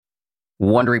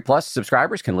Wondery Plus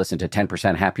subscribers can listen to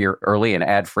 10% Happier early and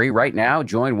ad-free right now.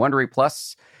 Join Wondery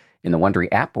Plus in the Wondery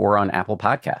app or on Apple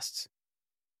Podcasts.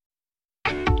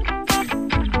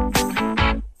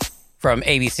 From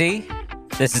ABC,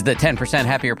 this is the 10%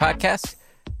 Happier podcast.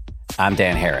 I'm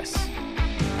Dan Harris.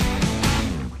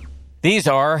 These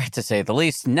are, to say the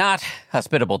least, not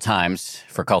hospitable times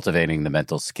for cultivating the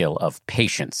mental skill of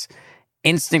patience.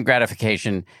 Instant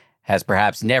gratification has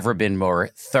perhaps never been more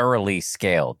thoroughly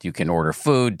scaled. You can order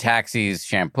food, taxis,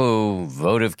 shampoo,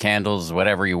 votive candles,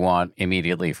 whatever you want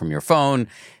immediately from your phone.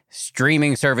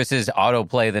 Streaming services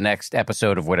autoplay the next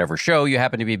episode of whatever show you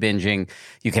happen to be binging.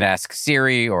 You can ask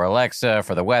Siri or Alexa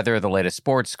for the weather, the latest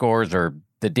sports scores, or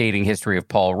the dating history of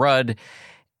Paul Rudd.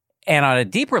 And on a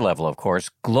deeper level, of course,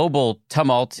 global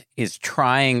tumult is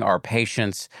trying our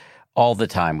patience all the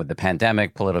time with the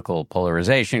pandemic, political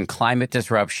polarization, climate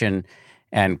disruption,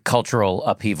 and cultural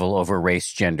upheaval over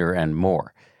race, gender, and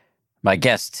more. My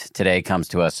guest today comes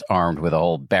to us armed with a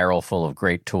whole barrel full of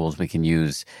great tools we can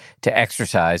use to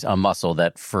exercise a muscle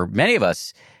that, for many of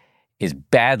us, is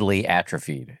badly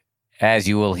atrophied. As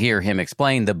you will hear him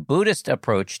explain, the Buddhist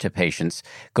approach to patience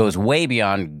goes way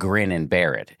beyond grin and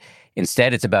bear it.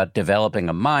 Instead, it's about developing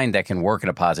a mind that can work in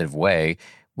a positive way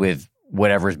with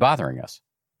whatever is bothering us.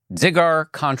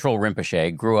 Dzigar Khantrul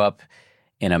Rinpoche grew up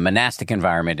in a monastic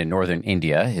environment in northern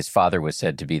India. His father was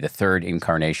said to be the third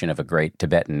incarnation of a great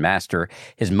Tibetan master.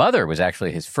 His mother was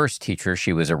actually his first teacher.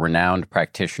 She was a renowned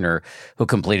practitioner who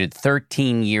completed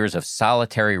 13 years of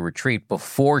solitary retreat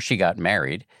before she got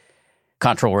married.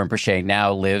 Khantrul Rinpoche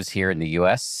now lives here in the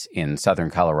U.S., in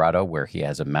southern Colorado, where he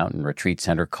has a mountain retreat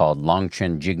center called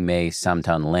Longchen Jigme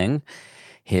Samten Ling.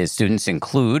 His students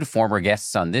include former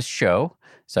guests on this show,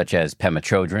 such as Pema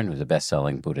Chodron, who's a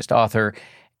best-selling Buddhist author,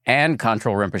 and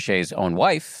Khantrul Rinpoche's own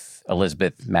wife,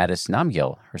 Elizabeth Mattis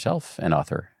Namgyel, herself an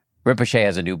author. Rinpoche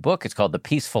has a new book. It's called The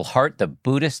Peaceful Heart, The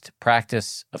Buddhist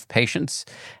Practice of Patience.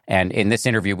 And in this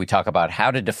interview, we talk about how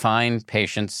to define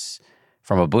patience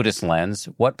from a Buddhist lens,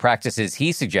 what practices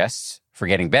he suggests for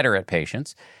getting better at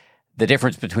patience, the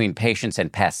difference between patience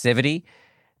and passivity,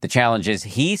 the challenges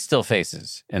he still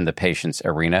faces in the patience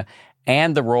arena,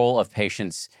 and the role of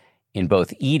patience in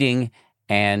both eating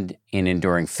and in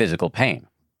enduring physical pain.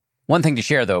 One thing to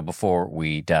share, though, before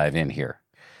we dive in here.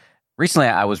 Recently,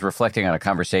 I was reflecting on a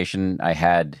conversation I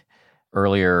had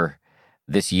earlier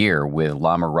this year with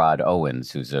Lama Rod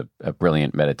Owens, who's a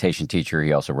brilliant meditation teacher.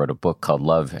 He also wrote a book called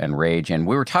Love and Rage. And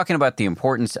we were talking about the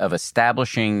importance of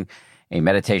establishing a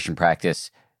meditation practice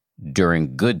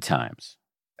during good times.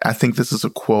 I think this is a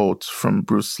quote from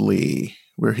Bruce Lee,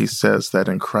 where he says that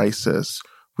in crisis,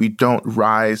 we don't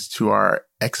rise to our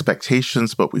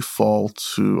expectations, but we fall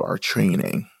to our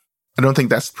training. I don't think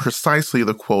that's precisely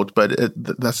the quote, but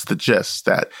that's the gist,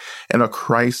 that in a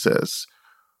crisis,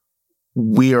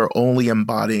 we are only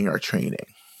embodying our training.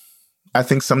 I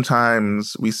think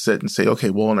sometimes we sit and say, okay,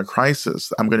 well, in a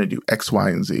crisis, I'm going to do X, Y,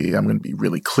 and Z. I'm going to be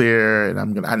really clear, and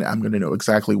I'm going to know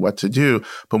exactly what to do.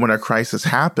 But when a crisis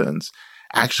happens,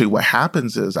 actually what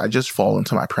happens is I just fall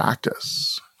into my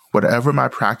practice. Whatever my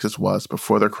practice was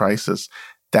before the crisis,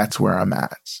 that's where I'm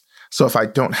at. So if I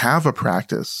don't have a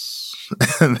practice,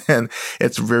 then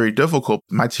it's very difficult.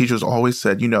 My teachers always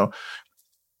said,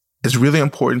 it's really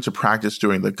important to practice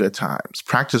during the good times.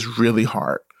 Practice really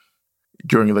hard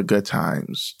during the good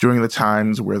times, during the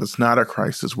times where there's not a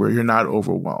crisis, where you're not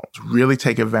overwhelmed. Really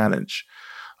take advantage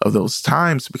of those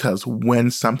times, because when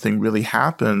something really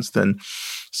happens, then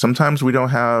sometimes we don't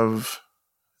have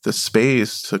the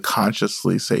space to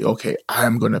consciously say, okay,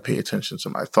 I'm going to pay attention to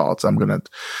my thoughts. I'm going to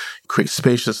create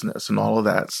spaciousness and all of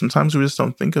that. Sometimes we just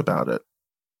don't think about it.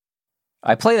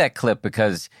 I play that clip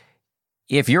because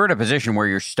if you're in a position where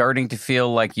you're starting to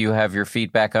feel like you have your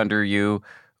feet back under you,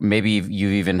 maybe you've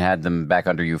even had them back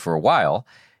under you for a while,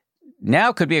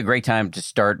 now could be a great time to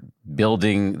start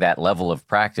building that level of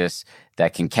practice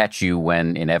that can catch you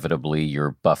when inevitably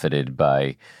you're buffeted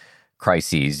by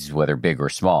crises, whether big or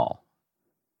small.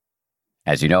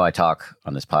 As you know, I talk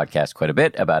on this podcast quite a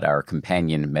bit about our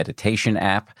companion meditation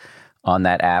app. On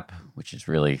that app, which is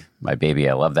really my baby,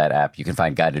 I love that app, you can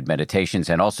find guided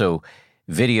meditations and also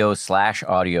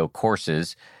video/audio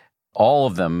courses, all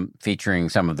of them featuring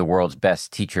some of the world's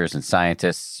best teachers and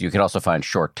scientists. You can also find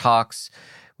short talks,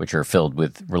 which are filled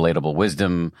with relatable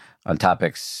wisdom on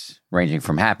topics ranging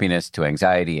from happiness to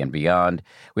anxiety and beyond.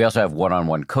 We also have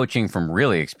one-on-one coaching from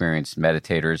really experienced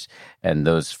meditators, and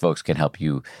those folks can help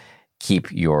you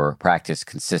keep your practice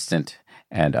consistent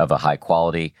and of a high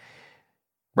quality.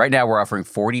 Right now, we're offering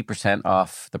 40%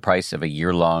 off the price of a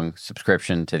year-long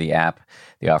subscription to the app.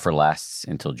 The offer lasts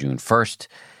until June 1st.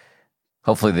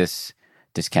 Hopefully, this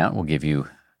discount will give you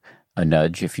a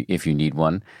nudge if you need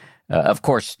one. Of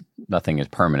course, nothing is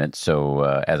permanent. So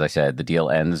as I said, the deal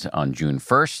ends on June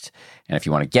 1st. And if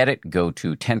you want to get it, go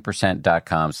to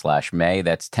 10%.com/May.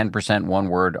 That's 10%, one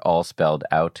word, all spelled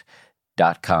out,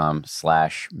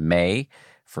 .com/May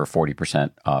for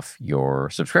 40% off your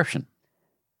subscription.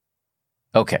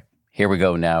 Okay, here we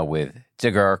go now with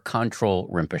Dzigar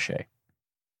Khantrul Rinpoche.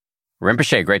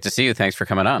 Rinpoche, great to see you. Thanks for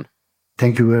coming on.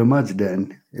 Thank you very much,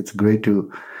 Dan. It's great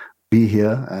to be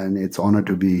here, and it's an honor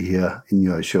to be here in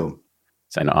your show.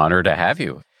 It's an honor to have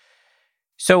you.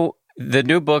 So the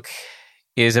new book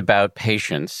is about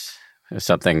patience,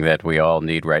 something that we all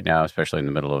need right now, especially in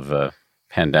the middle of a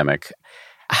pandemic.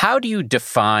 How do you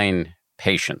define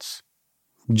patience?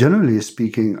 Generally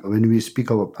speaking, when we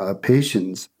speak of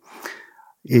patience,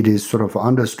 it is sort of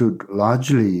understood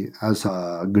largely as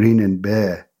a grin and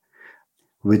bear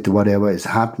with whatever is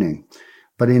happening.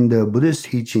 But in the Buddhist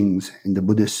teachings, in the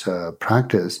Buddhist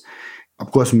practice,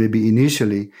 of course, maybe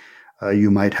initially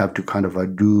you might have to kind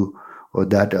of do or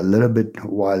that a little bit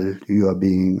while you are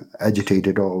being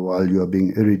agitated or while you are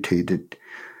being irritated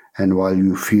and while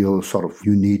you feel sort of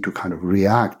you need to kind of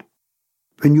react.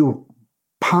 When you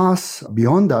pass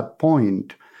beyond that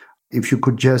point, if you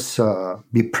could just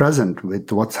be present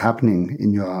with what's happening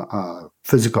in your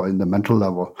physical, in the mental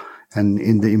level, and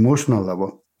in the emotional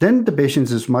level, then the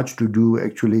patience is much to do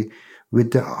actually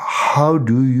with how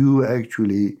do you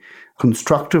actually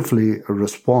constructively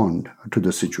respond to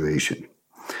the situation.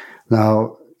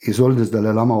 Now, His Holiness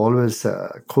Dalai Lama always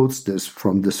quotes this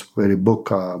from this very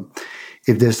book.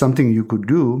 If there's something you could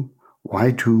do,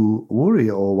 why to worry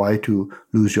or why to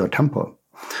lose your temper?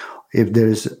 If there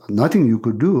is nothing you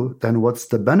could do, then what's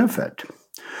the benefit?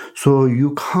 So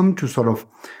you come to sort of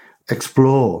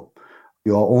explore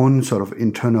your own sort of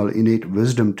internal innate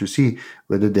wisdom to see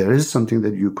whether there is something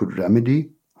that you could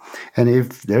remedy. And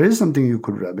if there is something you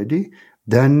could remedy,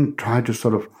 then try to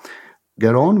sort of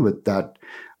get on with that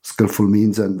skillful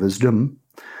means and wisdom,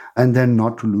 and then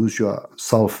not to lose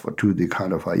yourself to the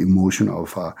kind of emotion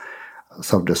of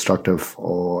self-destructive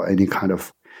or any kind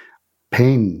of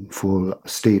painful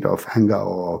state of anger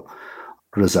or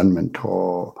resentment.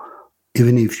 Or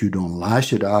even if you don't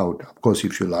lash it out, of course,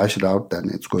 if you lash it out, then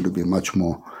it's going to be much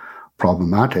more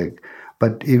problematic.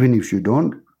 But even if you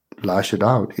don't lash it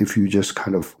out, if you just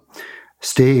kind of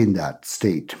stay in that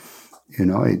state,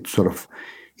 it sort of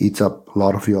eats up a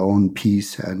lot of your own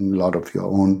peace and a lot of your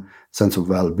own sense of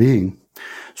well-being.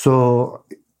 So,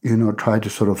 try to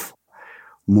sort of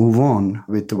move on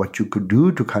with what you could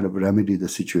do to kind of remedy the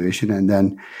situation and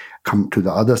then come to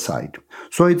the other side.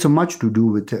 So it's much to do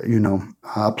with,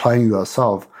 applying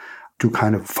yourself to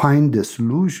kind of find the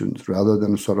solutions rather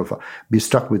than sort of be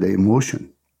stuck with the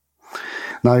emotion.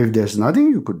 Now, if there's nothing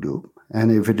you could do,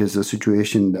 and if it is a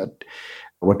situation that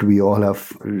what we all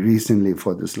have recently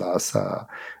for this last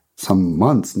some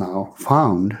months now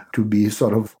found to be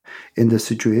sort of in the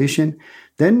situation,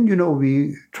 then,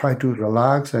 we try to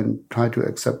relax and try to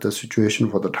accept the situation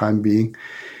for the time being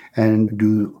and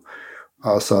do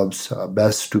ourselves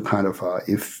best to kind of,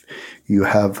 if you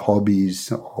have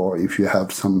hobbies or if you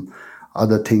have some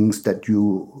other things that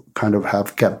you kind of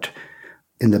have kept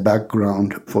in the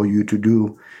background for you to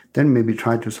do, then maybe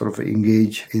try to sort of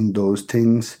engage in those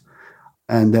things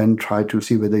and then try to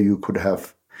see whether you could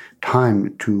have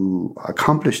time to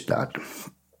accomplish that.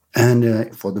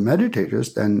 And for the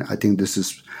meditators, then I think this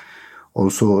is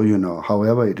also,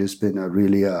 however, it has been a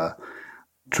really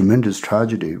tremendous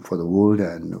tragedy for the world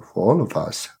and for all of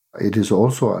us. It is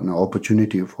also an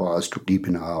opportunity for us to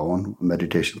deepen our own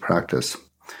meditation practice.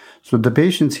 So the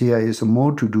patience here is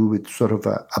more to do with sort of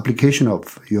an application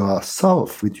of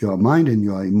yourself with your mind and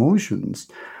your emotions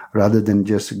rather than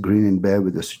just grin and bear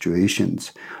with the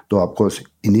situations. Though, of course,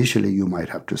 initially you might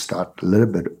have to start a little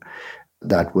bit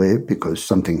that way because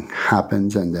something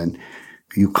happens and then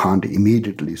you can't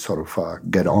immediately sort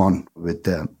of get on with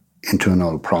the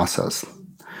internal process.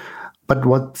 But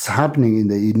what's happening in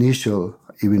the initial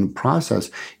even process,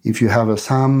 if you have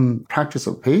some practice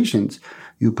of patience,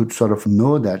 you could sort of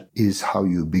know that is how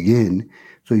you begin.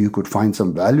 So you could find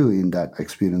some value in that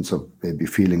experience of maybe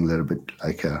feeling a little bit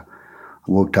like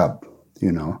worked up,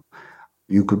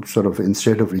 You could sort of,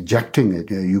 instead of rejecting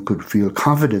it, you could feel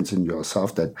confidence in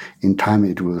yourself that in time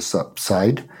it will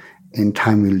subside, in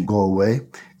time it will go away,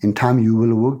 in time you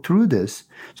will work through this.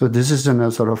 So this is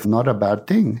sort of not a bad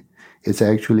thing. It's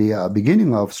actually a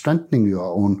beginning of strengthening your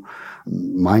own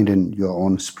mind and your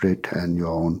own spirit and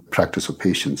your own practice of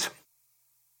patience.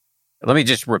 Let me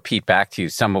just repeat back to you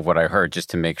some of what I heard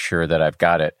just to make sure that I've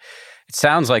got it. It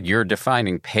sounds like you're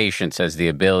defining patience as the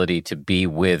ability to be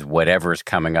with whatever's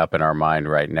coming up in our mind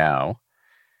right now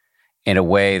in a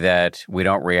way that we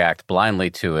don't react blindly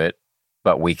to it,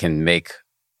 but we can make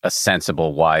a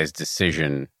sensible, wise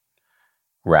decision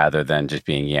rather than just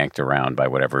being yanked around by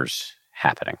whatever's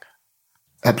happening.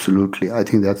 Absolutely. I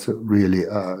think that's really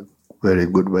a very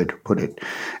good way to put it.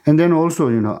 And then also,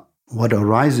 what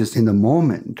arises in the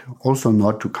moment, also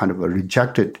not to kind of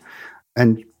reject it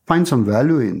and find some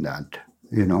value in that.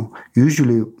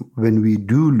 Usually when we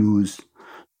do lose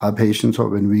our patients or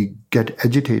when we get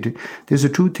agitated, there's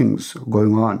two things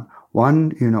going on.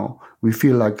 One, we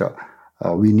feel like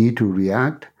we need to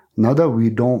react. Another, we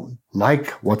don't like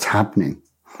what's happening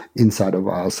inside of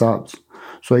ourselves.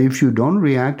 So if you don't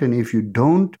react and if you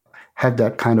don't have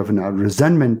that kind of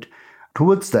resentment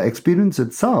towards the experience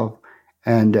itself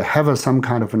and have some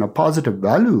kind of a positive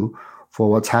value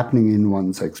for what's happening in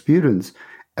one's experience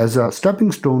as a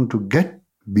stepping stone to get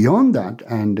beyond that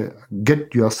and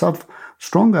get yourself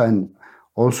stronger and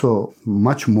also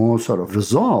much more sort of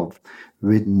resolved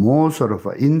with more sort of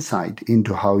insight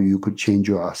into how you could change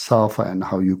yourself and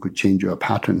how you could change your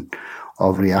pattern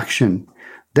of reaction,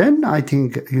 then I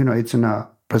think, it's a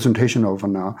presentation of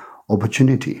an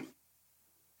opportunity.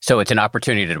 So it's an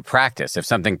opportunity to practice. If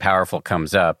something powerful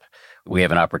comes up, we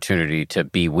have an opportunity to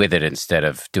be with it instead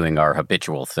of doing our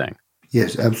habitual thing.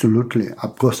 Yes, absolutely.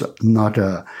 Of course, not,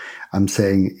 I'm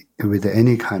saying with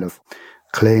any kind of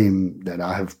claim that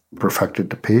I have perfected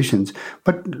the patients,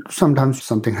 but sometimes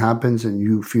something happens and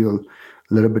you feel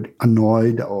a little bit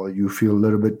annoyed or you feel a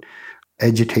little bit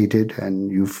agitated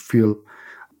and you feel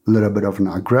a little bit of an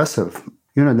aggressive.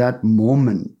 That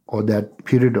moment or that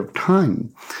period of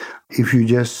time, if you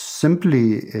just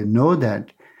simply know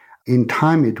that in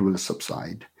time it will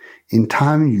subside, in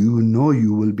time you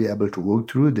will be able to work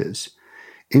through this,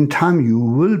 in time you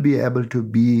will be able to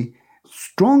be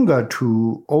stronger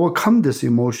to overcome this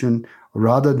emotion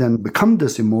rather than become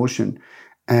this emotion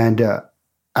and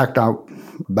act out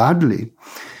badly.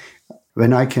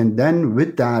 When I can then,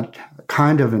 with that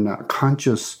kind of a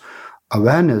conscious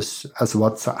awareness as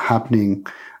what's happening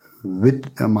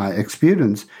with my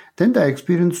experience, then the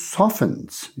experience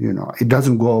softens. It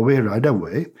doesn't go away right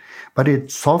away, but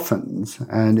it softens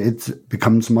and it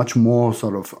becomes much more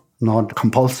sort of not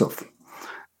compulsive.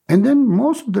 And then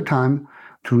most of the time,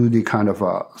 through the kind of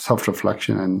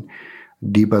self-reflection and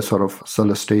deeper sort of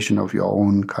solicitation of your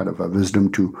own kind of a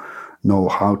wisdom to know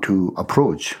how to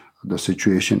approach the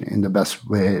situation in the best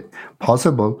way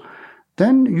possible,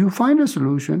 then you find a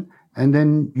solution and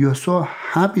then you're so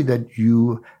happy that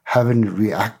you haven't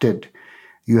reacted,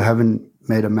 you haven't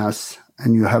made a mess,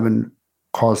 and you haven't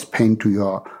caused pain to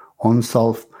your own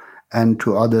self and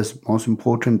to others, most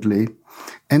importantly.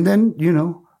 And then,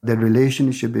 the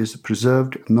relationship is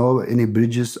preserved, no any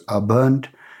bridges are burnt,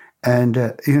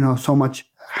 and, so much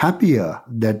happier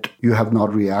that you have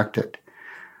not reacted.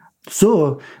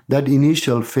 So that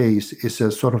initial phase is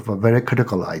a sort of a very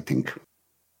critical, I think.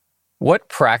 What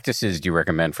practices do you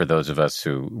recommend for those of us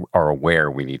who are aware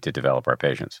we need to develop our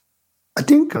patience? I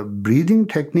think a breathing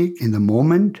technique in the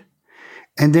moment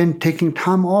and then taking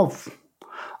time off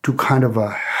to kind of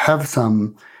have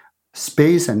some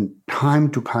space and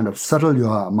time to kind of settle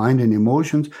your mind and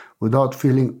emotions without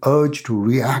feeling urged to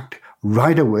react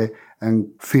right away and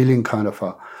feeling kind of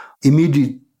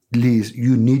immediately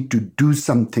you need to do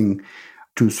something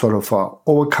to sort of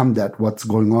overcome that what's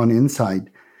going on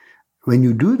inside. When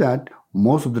you do that,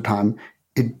 most of the time,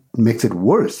 it makes it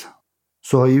worse.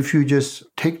 So if you just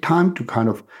take time to kind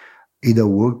of either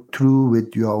work through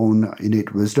with your own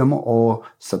innate wisdom or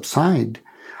subside,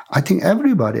 I think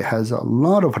everybody has a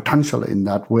lot of potential in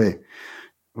that way.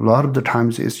 A lot of the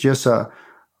times it's just,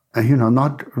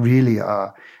 not really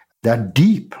that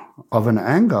deep of an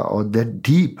anger or that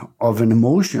deep of an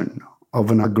emotion,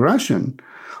 of an aggression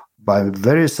by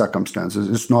various circumstances.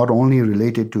 It's not only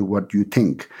related to what you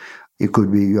think. It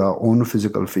could be your own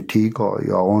physical fatigue or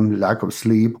your own lack of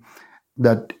sleep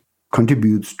that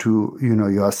contributes to,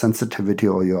 your sensitivity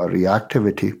or your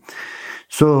reactivity.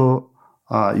 So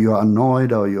you're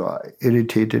annoyed or you're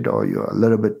irritated or you're a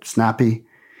little bit snappy.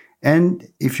 And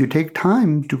if you take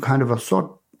time to kind of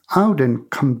sort out and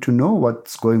come to know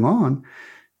what's going on,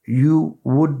 you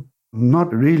would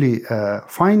not really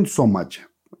find so much,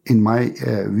 in my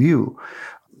view.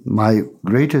 My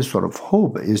greatest sort of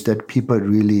hope is that people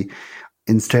really,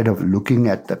 instead of looking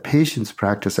at the patience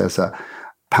practice as a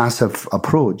passive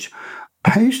approach,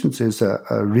 patience is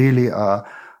really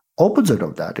opposite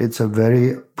of that. It's a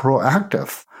very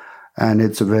proactive and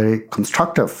it's a very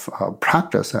constructive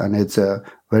practice, and it's a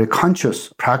very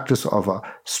conscious practice of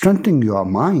strengthening your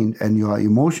mind and your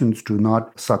emotions to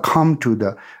not succumb to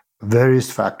the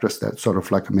various factors that sort of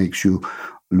like makes you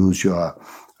lose your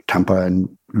temper and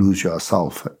lose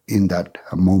yourself in that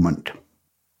moment.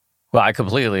 Well, I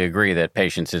completely agree that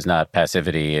patience is not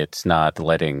passivity. It's not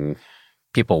letting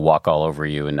people walk all over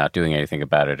you and not doing anything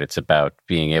about it. It's about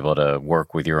being able to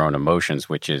work with your own emotions,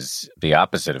 which is the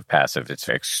opposite of passive. It's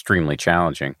extremely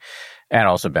challenging and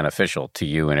also beneficial to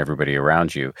you and everybody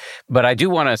around you. But I do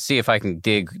want to see if I can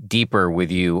dig deeper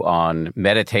with you on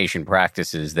meditation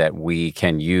practices that we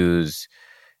can use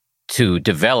to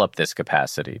develop this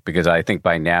capacity, because I think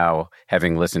by now,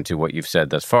 having listened to what you've said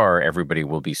thus far, everybody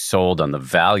will be sold on the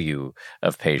value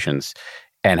of patience,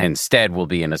 and instead will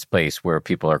be in a space where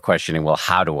people are questioning, well,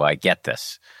 how do I get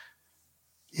this?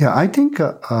 Yeah, I think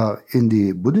in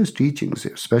the Buddhist teachings,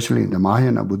 especially in the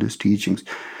Mahayana Buddhist teachings,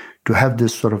 to have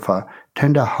this sort of a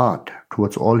tender heart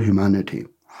towards all humanity,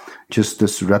 just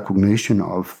this recognition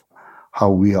of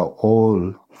how we are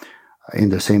all in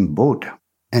the same boat.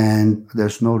 And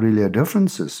there's no really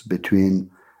differences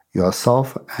between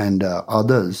yourself and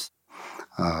others,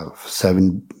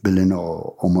 7 billion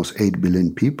or almost 8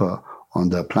 billion people on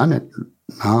the planet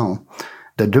now.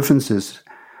 The differences,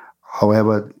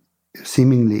 however,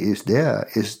 seemingly is there,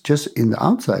 is just in the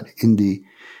outside, in the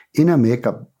inner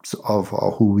makeup of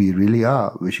who we really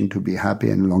are, wishing to be happy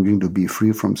and longing to be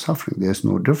free from suffering. There's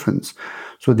no difference.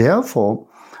 So therefore,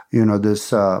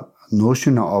 this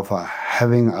notion of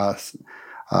having us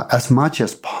as much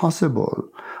as possible,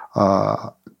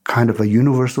 kind of a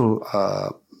universal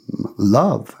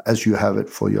love as you have it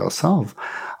for yourself,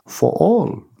 for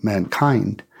all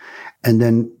mankind, and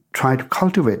then try to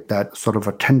cultivate that sort of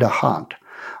a tender heart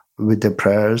with the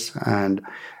prayers and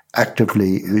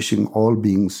actively wishing all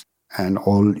beings and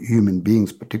all human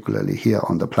beings, particularly here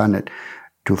on the planet,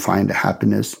 to find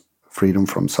happiness, freedom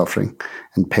from suffering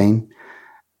and pain.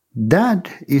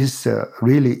 That is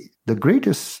really the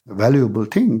greatest valuable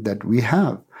thing that we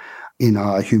have in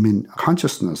our human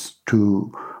consciousness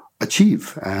to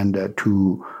achieve and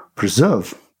to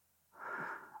preserve.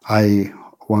 I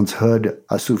once heard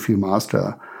a Sufi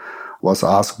master was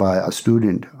asked by a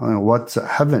student, what's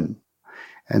heaven?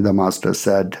 And the master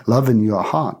said, love in your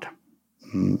heart.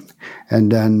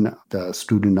 And then the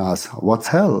student asked, what's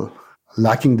hell?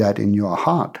 Lacking that in your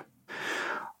heart.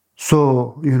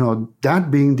 So,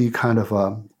 that being the kind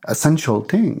of essential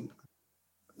thing.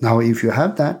 Now, if you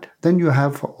have that, then you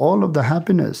have all of the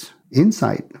happiness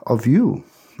inside of you.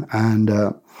 And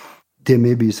there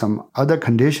may be some other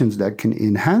conditions that can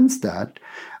enhance that,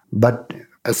 but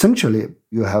essentially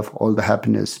you have all the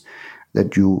happiness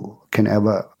that you can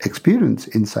ever experience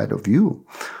inside of you.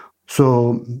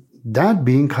 So that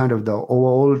being kind of the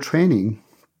overall training,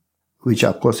 which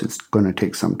of course it's going to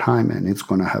take some time and it's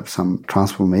going to have some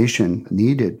transformation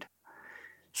needed.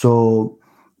 So,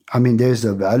 there's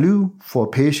a value for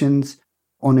patience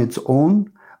on its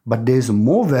own, but there's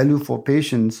more value for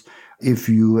patience if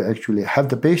you actually have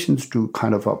the patience to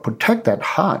kind of protect that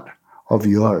heart of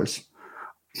yours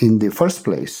in the first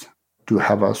place, to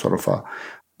have a sort of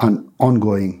an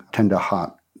ongoing tender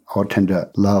heart or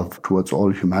tender love towards all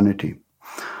humanity.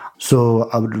 So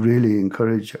I would really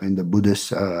encourage in the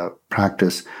Buddhist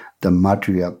practice, the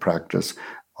Maitreya practice,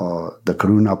 or the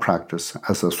Karuna practice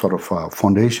as a sort of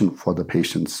foundation for the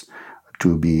patience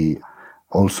to be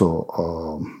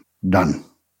also done.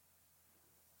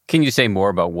 Can you say more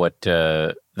about what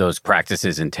those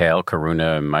practices entail,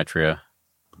 Karuna and Maitreya?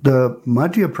 The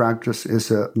Maitreya practice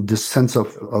is this sense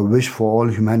of a wish for all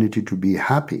humanity to be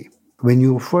happy. When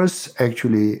you first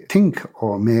actually think,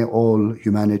 or may all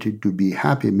humanity to be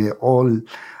happy, may all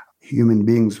human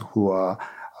beings who are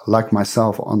like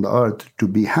myself on the earth to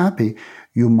be happy,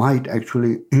 you might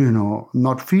actually,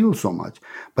 not feel so much.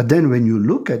 But then when you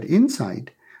look at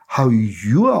inside, how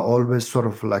you are always sort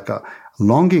of like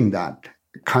longing that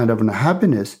kind of a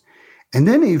happiness. And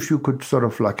then if you could sort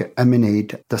of like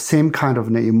emanate the same kind of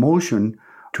an emotion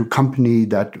to accompany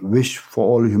that wish for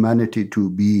all humanity to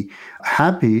be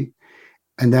happy,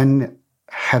 and then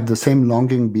have the same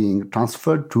longing being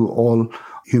transferred to all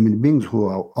human beings who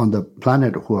are on the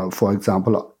planet, who are, for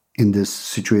example, in this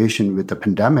situation with the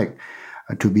pandemic,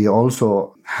 to be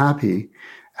also happy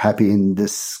in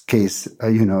this case,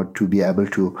 to be able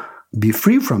to be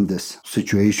free from this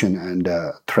situation and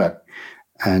threat,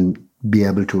 and be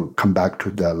able to come back to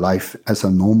the life as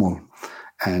a normal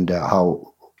and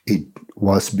how it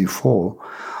was before.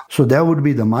 So that would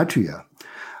be the Maitreya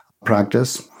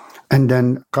practice. And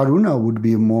then Karuna would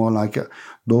be more like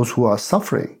those who are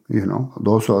suffering,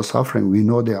 those who are suffering. We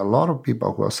know there are a lot of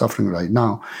people who are suffering right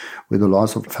now with the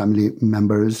loss of family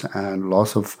members and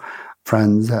loss of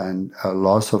friends and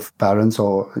loss of parents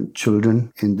or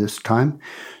children in this time.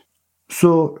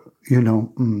 So,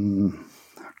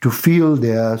 to feel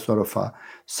their sort of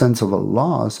sense of a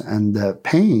loss and the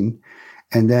pain,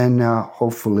 and then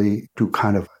hopefully to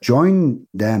kind of join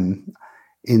them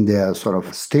in their sort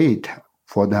of state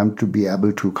for them to be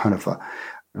able to kind of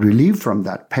relieve from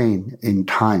that pain in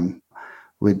time,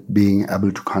 with being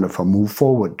able to kind of move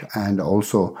forward, and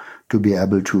also to be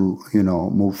able to,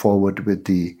 move forward with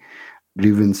the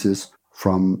grievances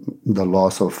from the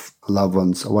loss of loved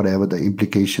ones, whatever the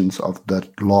implications of that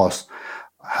loss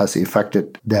has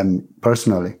affected them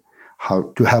personally,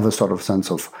 how to have a sort of sense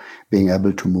of being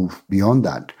able to move beyond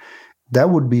that.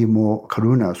 That would be more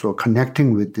karuna, so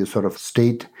connecting with the sort of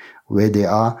state where they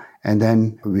are, and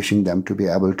then wishing them to be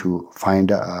able to find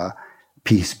a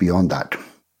peace beyond that.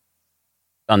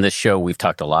 On this show, we've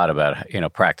talked a lot about,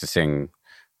 practicing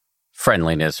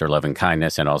friendliness or loving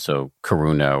kindness, and also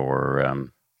karuna or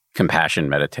compassion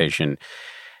meditation.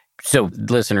 So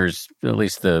listeners, at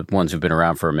least the ones who've been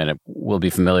around for a minute, will be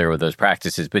familiar with those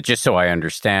practices. But just so I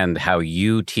understand how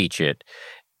you teach it,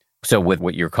 so with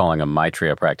what you're calling a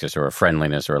Maitreya practice or a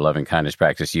friendliness or a loving kindness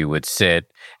practice, you would sit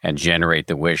and generate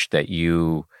the wish that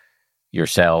you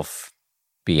yourself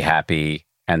be happy,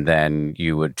 and then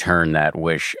you would turn that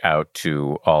wish out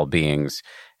to all beings.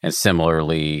 And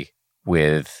similarly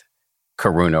with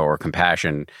karuna or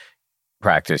compassion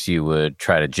practice, you would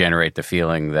try to generate the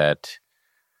feeling that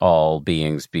all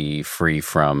beings be free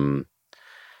from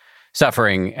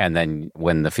suffering, and then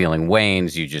when the feeling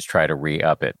wanes, you just try to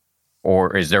re-up it.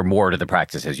 Or is there more to the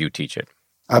practice as you teach it?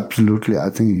 Absolutely. I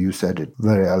think you said it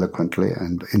very eloquently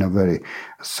and in a very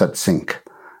succinct.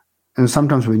 And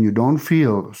sometimes when you don't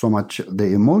feel so much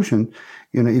the emotion,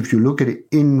 if you look at it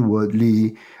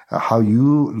inwardly, how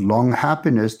you long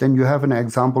happiness, then you have an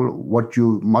example what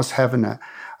you must have in a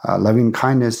loving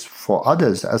kindness for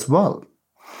others as well.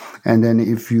 And then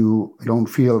if you don't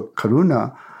feel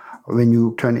karuna, when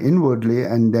you turn inwardly,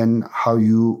 and then how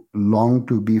you long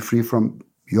to be free from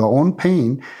your own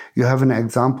pain, you have an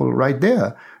example right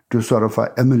there to sort of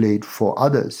emulate for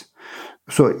others.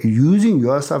 So using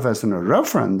yourself as a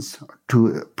reference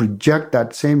to project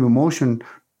that same emotion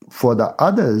for the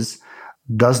others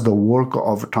does the work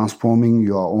of transforming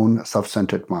your own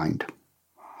self-centered mind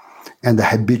and the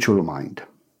habitual mind.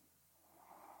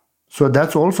 So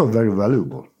that's also very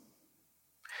valuable.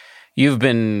 You've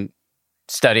been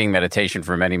studying meditation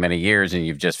for many, many years, and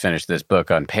you've just finished this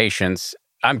book on patience.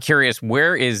 I'm curious,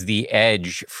 where is the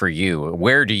edge for you?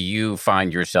 Where do you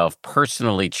find yourself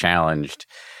personally challenged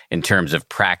in terms of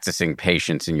practicing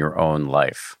patience in your own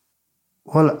life?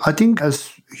 Well, I think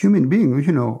as human beings,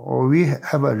 we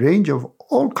have a range of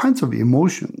all kinds of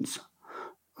emotions.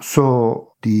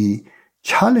 So the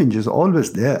challenge is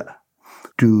always there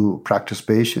to practice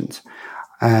patience.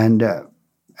 And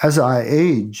as I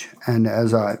age and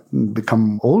as I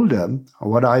become older,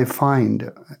 what I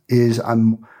find is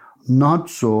I'm not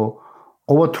so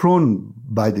overthrown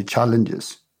by the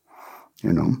challenges.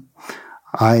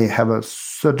 I have a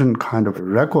certain kind of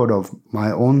record of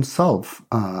my own self,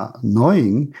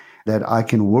 knowing that I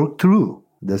can work through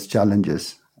these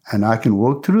challenges, and I can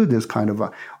work through this kind of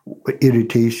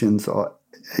irritations or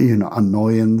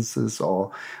annoyances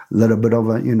or a little bit of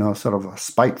a sort of a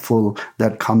spiteful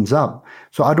that comes up.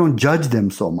 So I don't judge them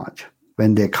so much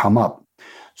when they come up.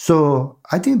 So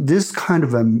I think this kind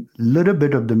of a little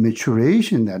bit of the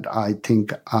maturation that I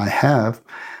think I have,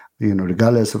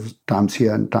 regardless of times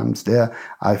here and times there,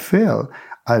 I feel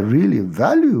I really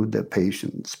value the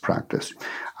patience practice.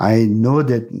 I know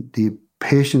that the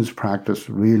patience practice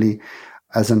really,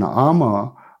 as an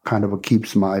armor, kind of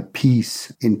keeps my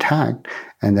peace intact,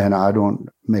 and then I don't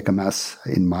make a mess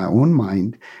in my own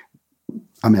mind.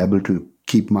 I'm able to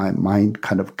keep my mind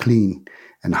kind of clean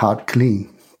and heart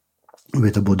clean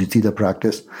with the Bodhicitta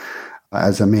practice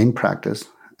as a main practice.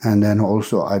 And then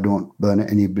also I don't burn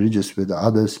any bridges with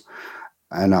others,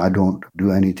 and I don't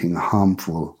do anything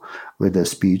harmful with the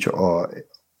speech or,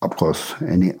 of course,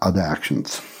 any other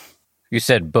actions. You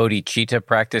said bodhicitta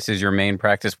practice is your main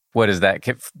practice. What is that?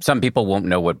 Some people won't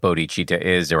know what bodhicitta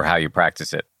is or how you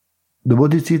practice it. The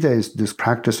bodhicitta is this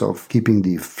practice of keeping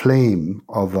the flame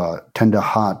of a tender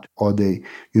heart or the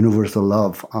universal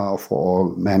love for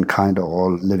all mankind or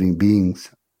all living beings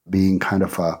being kind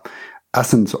of a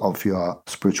essence of your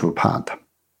spiritual path.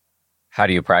 How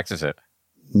do you practice it?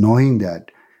 Knowing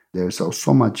that there's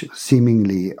so much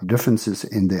seemingly differences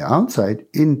in the outside,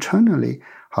 internally,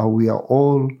 how we are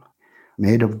all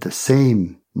made of the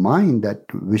same mind that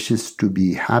wishes to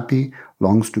be happy,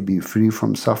 longs to be free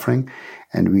from suffering,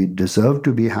 and we deserve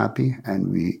to be happy, and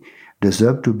we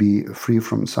deserve to be free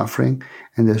from suffering,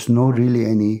 and there's no really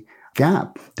any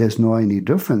gap, there's no any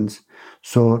difference.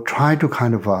 So try to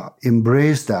kind of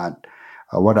embrace that.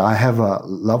 What I have a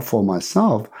love for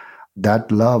myself,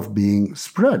 that love being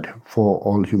spread for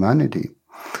all humanity.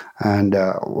 And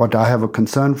what I have a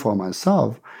concern for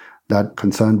myself, that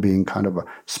concern being kind of a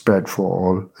spread for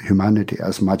all humanity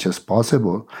as much as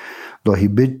possible, though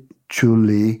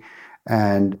habitually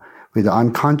and with the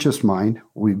unconscious mind,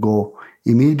 we go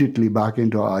immediately back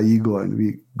into our ego, and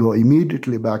we go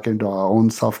immediately back into our own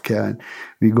self-care, and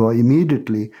we go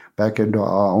immediately back into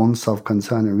our own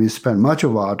self-concern, and we spend much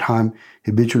of our time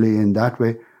habitually in that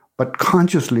way, but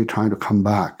consciously trying to come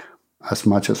back as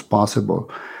much as possible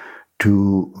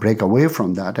to break away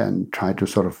from that and try to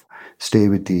sort of stay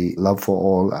with the love for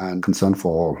all and concern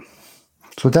for all.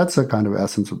 So that's the kind of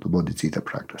essence of the Bodhicitta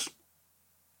practice.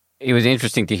 It was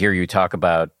interesting to hear you talk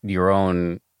about your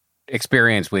own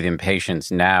experience with impatience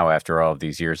now after all of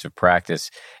these years of practice.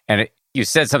 And you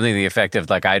said something to the effect of,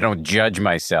 like, I don't judge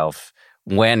myself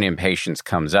when impatience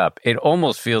comes up. It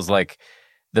almost feels like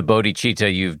the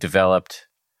bodhicitta you've developed,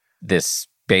 this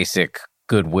basic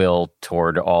goodwill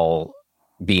toward all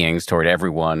beings, toward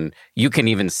everyone, you can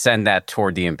even send that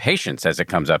toward the impatience as it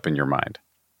comes up in your mind.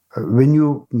 When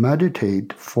you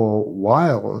meditate for a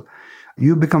while,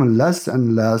 you become less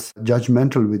and less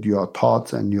judgmental with your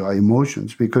thoughts and your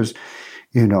emotions because,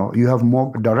 you have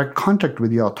more direct contact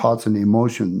with your thoughts and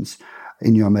emotions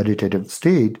in your meditative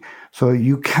state. So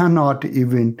you cannot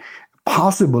even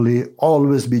possibly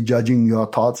always be judging your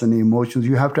thoughts and emotions.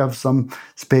 You have to have some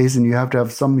space, and you have to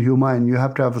have some humor, and you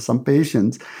have to have some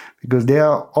patience because they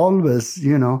are always,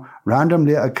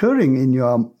 randomly occurring in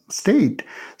your state.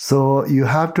 So you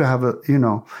have to have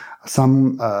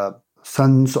some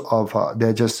sense of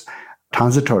they're just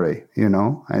transitory,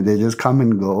 and they just come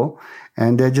and go,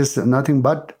 and they're just nothing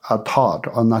but a thought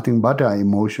or nothing but an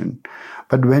emotion.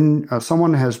 But when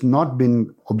someone has not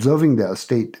been observing their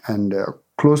state and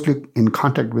closely in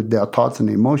contact with their thoughts and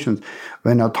emotions,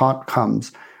 when a thought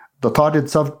comes, the thought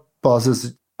itself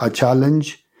poses a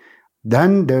challenge.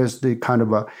 Then there's the kind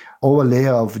of a overlay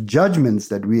of judgments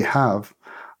that we have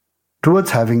towards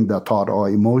having the thought or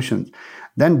emotions.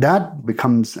 Then that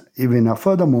becomes even a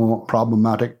furthermore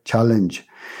problematic challenge.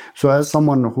 So as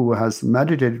someone who has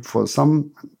meditated for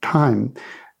some time,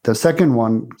 the second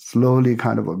one slowly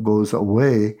kind of goes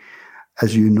away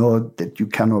as you know that you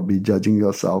cannot be judging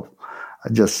yourself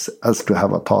just as to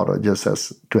have a thought or just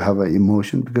as to have an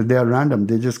emotion, because they are random.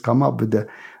 They just come up with the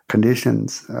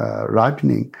conditions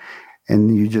ripening,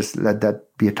 and you just let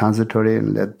that be a transitory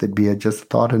and let that be just a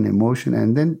thought and emotion.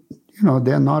 And then,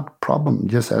 they're not problem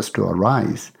just as to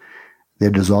arise. They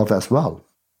dissolve as well.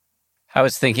 I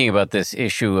was thinking about this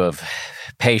issue of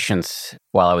patience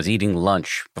while I was eating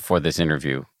lunch before this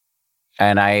interview.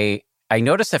 And I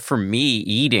noticed that for me,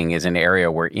 eating is an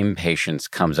area where impatience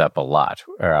comes up a lot.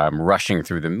 I'm rushing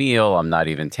through the meal. I'm not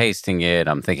even tasting it.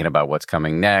 I'm thinking about what's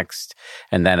coming next.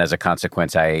 And then as a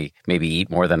consequence, I maybe eat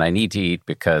more than I need to eat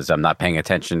because I'm not paying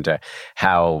attention to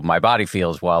how my body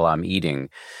feels while I'm eating.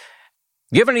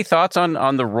 Do you have any thoughts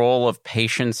on the role of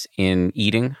patience in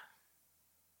eating?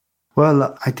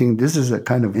 Well, I think this is a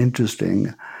kind of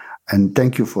interesting, and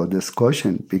thank you for this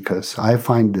question, because I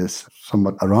find this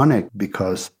somewhat ironic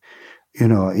because,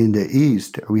 in the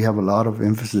East, we have a lot of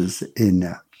emphasis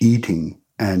in eating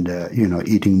and,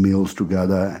 eating meals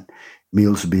together, and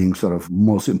meals being sort of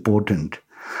most important.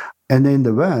 And in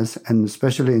the West, and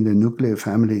especially in the nuclear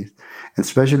families,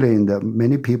 especially in the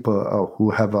many people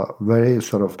who have a very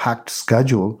sort of packed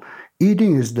schedule,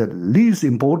 eating is the least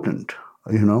important,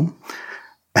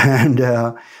 And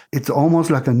it's almost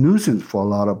like a nuisance for a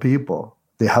lot of people.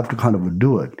 They have to kind of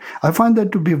do it. I find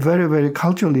that to be very, very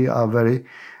culturally very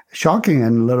shocking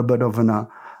and a little bit of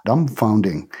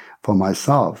dumbfounding for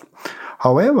myself.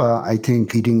 However, I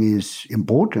think eating is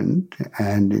important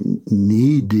and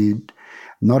needed,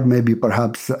 not maybe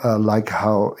perhaps like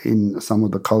how in some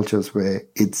of the cultures where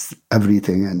it's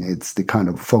everything and it's the kind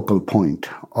of focal point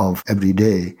of every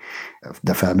day of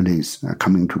the families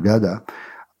coming together.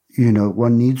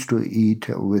 One needs to eat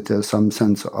with some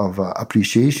sense of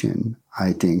appreciation,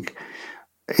 I think.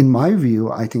 In my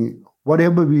view, I think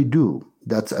whatever we do,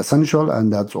 that's essential,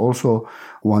 and that's also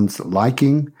one's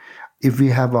liking. If we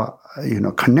have a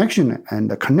connection, and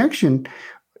the connection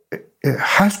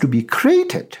has to be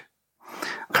created.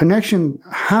 Connection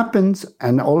happens,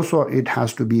 and also it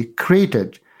has to be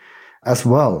created as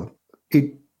well.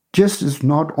 It just is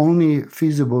not only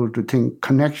feasible to think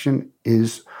connection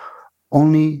is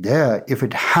only there if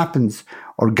it happens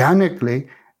organically,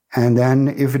 and then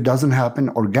if it doesn't happen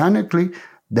organically,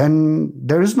 then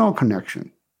there is no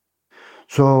connection.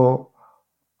 So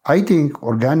I think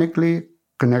organically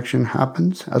connection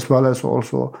happens, as well as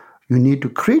also you need to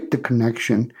create the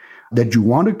connection that you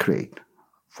want to create.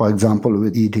 For example,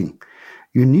 with eating,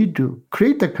 you need to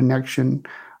create the connection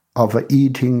of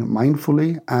eating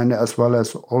mindfully, and as well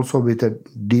as also with a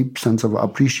deep sense of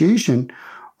appreciation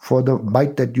for the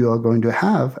bite that you are going to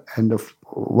have and of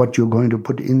what you're going to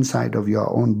put inside of your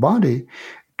own body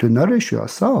to nourish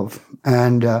yourself.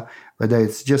 And whether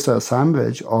it's just a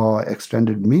sandwich or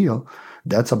extended meal,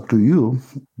 that's up to you.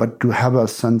 But to have a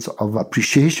sense of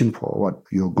appreciation for what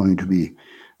you're going to be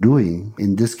doing,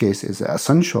 in this case, is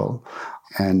essential.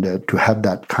 And to have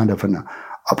that kind of an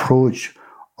approach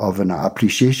of an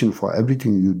appreciation for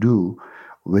everything you do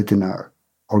within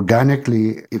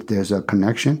organically, if there's a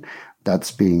connection,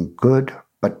 that's being good,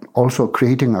 but also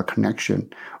creating a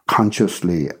connection,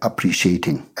 consciously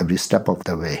appreciating every step of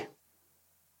the way.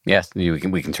 Yes, we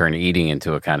can turn eating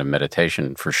into a kind of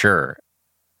meditation for sure.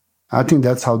 I think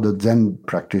that's how the Zen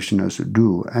practitioners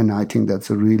do. And I think that's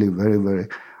a really very, very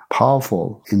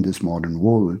powerful in this modern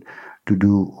world to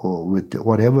do with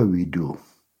whatever we do.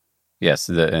 Yes,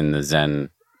 in the Zen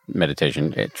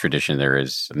meditation tradition, there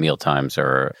is meal times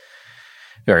are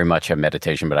very much a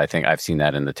meditation, but I think I've seen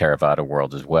that in the Theravada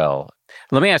world as well.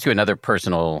 Let me ask you another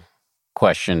personal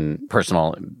question,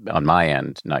 personal on my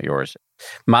end, not yours.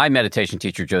 My meditation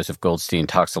teacher, Joseph Goldstein,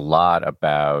 talks a lot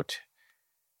about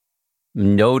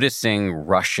noticing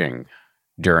rushing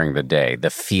during the day, the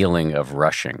feeling of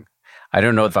rushing. I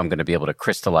don't know if I'm going to be able to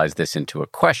crystallize this into a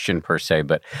question per se,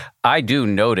 but I do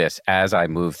notice as I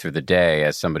move through the day,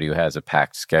 as somebody who has a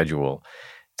packed schedule,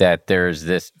 that there's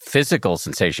this physical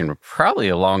sensation, probably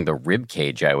along the rib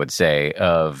cage, I would say,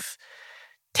 of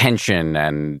tension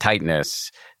and tightness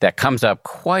that comes up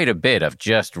quite a bit, of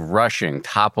just rushing,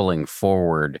 toppling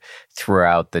forward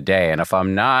throughout the day. And if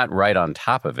I'm not right on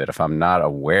top of it, if I'm not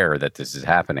aware that this is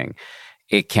happening,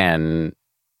 it can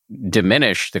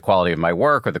diminish the quality of my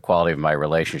work or the quality of my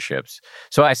relationships.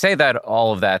 So I say that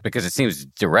all of that because it seems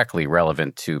directly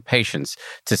relevant to patients,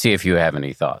 to see if you have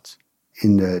any thoughts.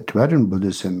 In the Tibetan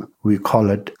Buddhism, we call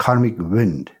it karmic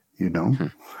wind,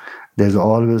 There's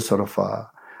always sort of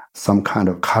some kind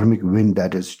of karmic wind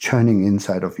that is churning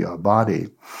inside of your body,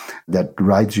 that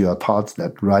rides your thoughts,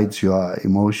 that rides your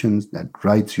emotions, that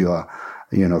rides your,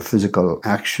 physical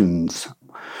actions.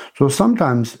 So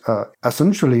sometimes,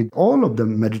 essentially, all of the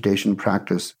meditation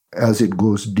practice, as it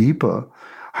goes deeper,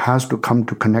 has to come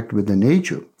to connect with the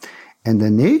nature. And the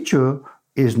nature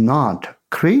is not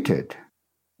created.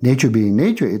 Nature being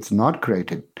nature, it's not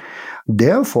created.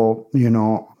 Therefore,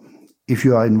 if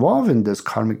you are involved in this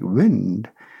karmic wind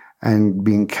and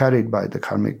being carried by the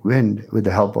karmic wind with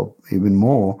the help of even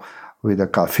more with the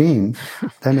caffeine,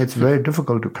 then it's very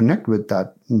difficult to connect with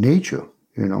that nature,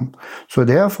 So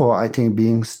therefore, I think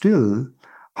being still,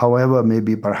 however,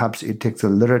 maybe perhaps it takes a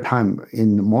little time.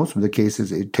 In most of the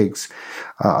cases, it takes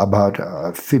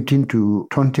about 15 to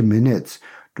 20 minutes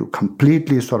to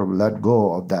completely sort of let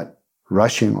go of that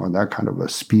rushing or that kind of a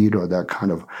speed or that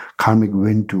kind of karmic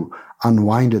wind to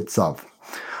unwind itself.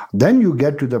 Then you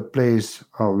get to the place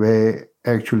where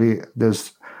actually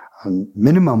there's a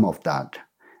minimum of that.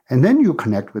 And then you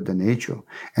connect with the nature.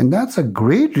 And that's a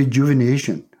great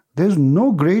rejuvenation. There's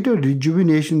no greater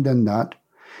rejuvenation than that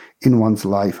in one's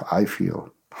life, I feel.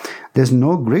 There's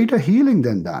no greater healing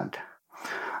than that.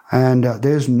 And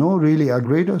there's no really a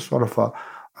greater sort of a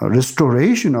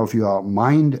restoration of your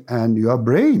mind and your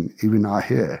brain, even out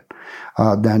here,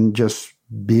 than just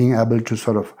being able to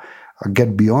sort of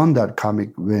get beyond that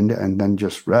karmic wind and then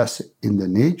just rest in the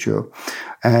nature.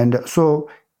 And so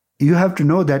you have to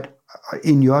know that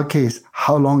in your case,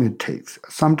 how long it takes.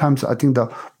 Sometimes I think the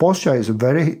posture is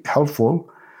very helpful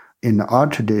in our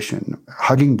tradition.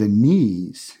 Hugging the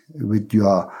knees with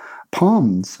your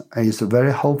palms is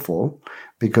very helpful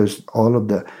because all of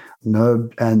the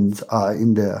nerve ends are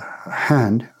in the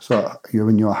hand. So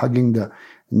when you're hugging the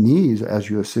knees as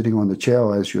you're sitting on the chair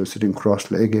or as you're sitting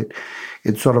cross-legged,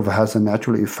 it sort of has a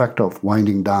natural effect of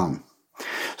winding down.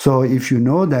 So if you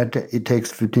know that it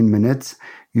takes 15 minutes,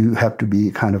 you have to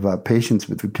be kind of a patient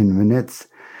with 15 minutes.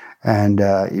 And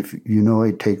if you know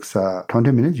it takes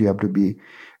 20 minutes, you have to be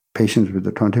patient with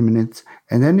the 20 minutes.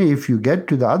 And then if you get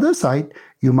to the other side,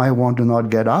 you might want to not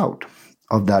get out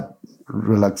of that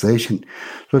relaxation.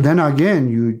 So then again,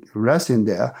 you rest in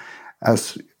there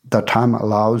as the time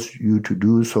allows you to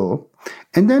do so,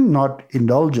 and then not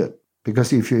indulge it.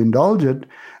 Because if you indulge it,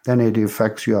 then it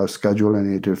affects your schedule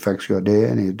and it affects your day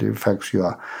and it affects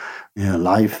your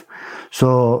life.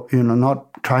 So,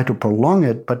 not try to prolong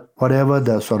it, but whatever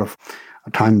the sort of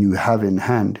time you have in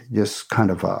hand, just kind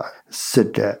of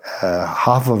sit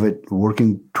half of it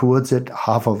working towards it,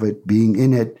 half of it being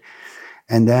in it,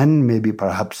 and then maybe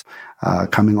perhaps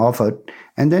coming off it,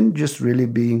 and then just really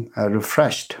being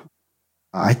refreshed.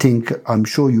 I'm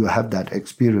sure you have that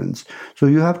experience. So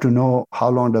you have to know how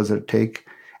long does it take,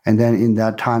 and then in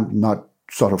that time, not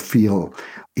sort of feel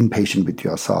impatient with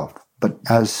yourself. But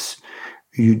as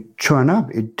you churn up,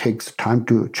 it takes time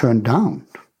to churn down.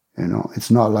 It's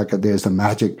not like there's a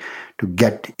magic to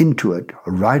get into it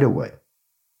right away.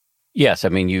 Yes, I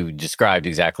mean, you described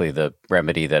exactly the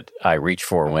remedy that I reach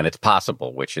for when it's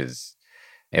possible, which is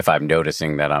if I'm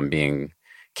noticing that I'm being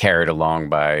carried along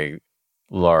by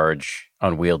large,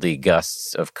 unwieldy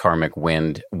gusts of karmic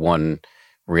wind, one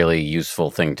really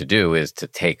useful thing to do is to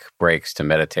take breaks to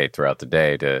meditate throughout the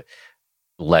day, to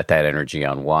let that energy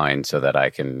unwind so that I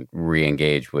can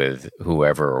re-engage with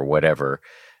whoever or whatever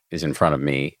is in front of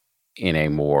me in a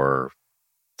more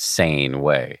sane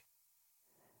way.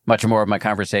 Much more of my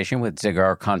conversation with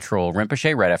Dzigar Control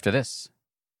Rinpoche right after this.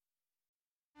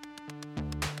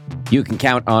 You can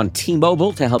count on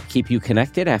T-Mobile to help keep you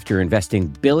connected after investing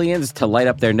billions to light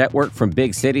up their network from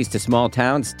big cities to small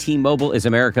towns. T-Mobile is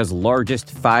America's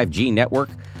largest 5G network.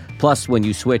 Plus, when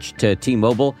you switch to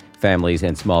T-Mobile, families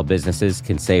and small businesses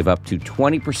can save up to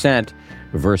 20%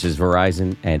 versus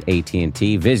Verizon and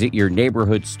AT&T. Visit your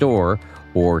neighborhood store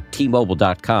or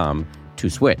T-Mobile.com to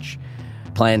switch.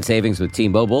 Plan savings with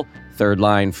T-Mobile. Third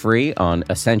line free on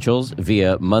essentials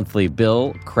via monthly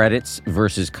bill credits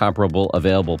versus comparable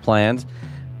available plans.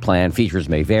 Plan features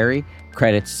may vary.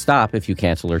 Credits stop if you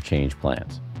cancel or change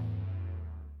plans.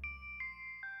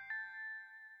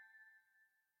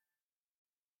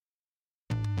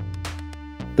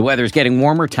 The weather's getting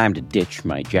warmer. Time to ditch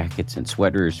my jackets and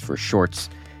sweaters for shorts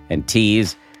and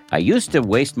tees. I used to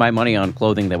waste my money on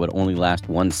clothing that would only last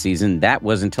one season. That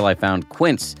was until I found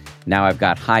Quince. Now I've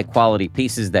got high-quality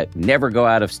pieces that never go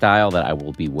out of style that I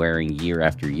will be wearing year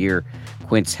after year.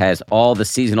 Quince has all the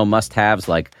seasonal must-haves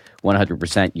like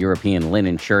 100% European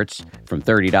linen shirts from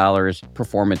 $30,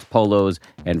 performance polos,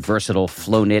 and versatile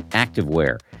flow-knit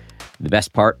activewear. The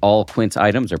best part, all Quince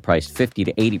items are priced 50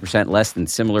 to 80% less than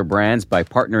similar brands. By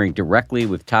partnering directly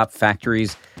with top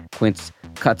factories, Quince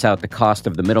cuts out the cost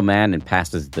of the middleman and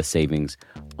passes the savings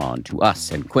on to us.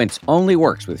 And Quince only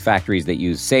works with factories that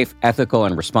use safe, ethical,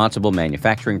 and responsible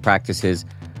manufacturing practices,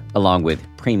 along with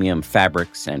premium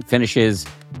fabrics and finishes.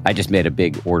 I just made a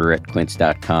big order at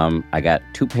Quince.com. I got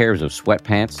 2 pairs of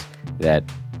sweatpants that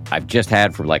I've just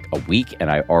had for like a week,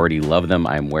 and I already love them.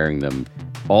 I'm wearing them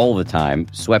all the time.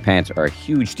 Sweatpants are a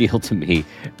huge deal to me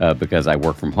because I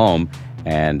work from home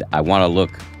and I want to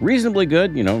look reasonably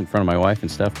good, in front of my wife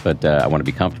and stuff, but I want to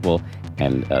be comfortable.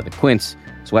 And the Quince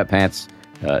sweatpants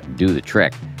do the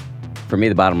trick. For me,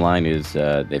 the bottom line is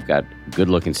they've got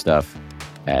good-looking stuff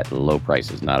at low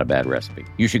prices. Not a bad recipe.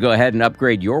 You should go ahead and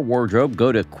upgrade your wardrobe.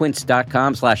 Go to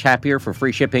quince.com/happier for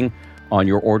free shipping on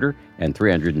your order and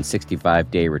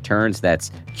 365-day returns.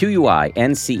 That's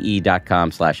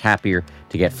QUINCE.com/happier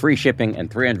to get free shipping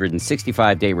and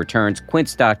 365-day returns.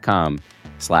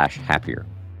 Quince.com/happier.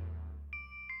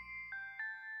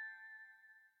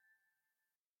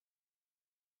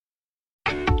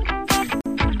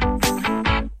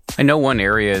 I know one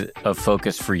area of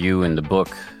focus for you in the book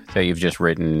that you've just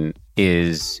written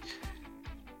is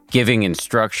giving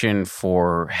instruction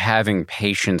for having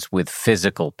patience with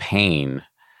physical pain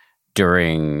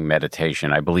during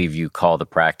meditation. I believe you call the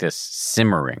practice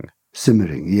simmering.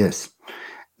 Simmering, yes.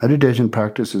 Meditation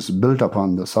practice is built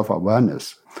upon the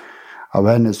self-awareness,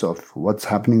 awareness of what's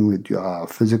happening with your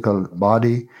physical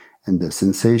body and the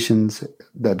sensations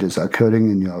that is occurring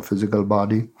in your physical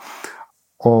body,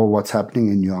 or what's happening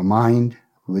in your mind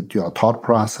with your thought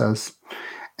process,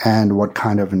 and what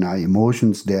kind of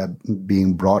emotions they are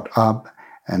being brought up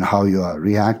and how you are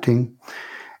reacting.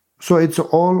 So it's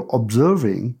all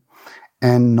observing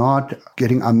and not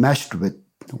getting enmeshed with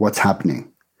what's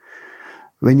happening.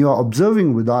 When you are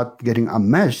observing without getting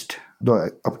enmeshed, though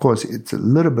of course it's a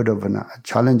little bit of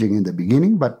challenging in the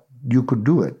beginning, but you could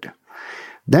do it.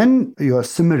 Then you are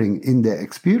simmering in the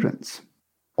experience.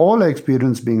 All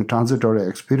experience being transitory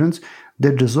experience,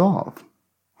 they dissolve.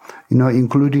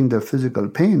 Including the physical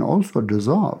pain also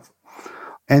dissolve.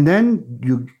 And then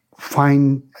you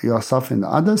find yourself in the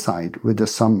other side with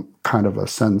some kind of a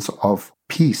sense of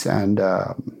peace and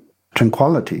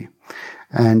tranquility.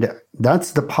 And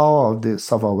that's the power of the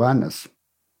self-awareness.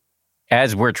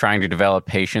 As we're trying to develop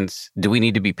patience, do we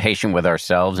need to be patient with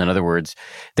ourselves? In other words,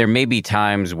 there may be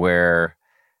times where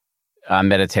I'm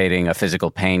meditating, a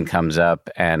physical pain comes up,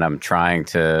 and I'm trying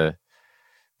to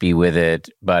be with it,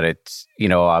 but it's,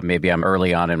 maybe I'm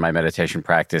early on in my meditation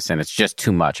practice and it's just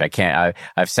too much. I've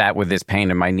sat with this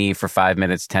pain in my knee for 5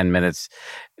 minutes, 10 minutes.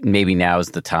 Maybe now is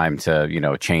the time to,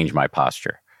 change my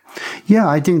posture. Yeah,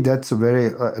 I think that's very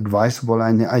advisable.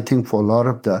 And I think for a lot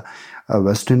of the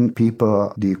Western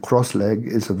people, the cross leg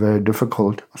is very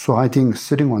difficult. So I think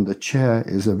sitting on the chair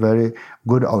is a very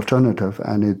good alternative,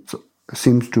 and it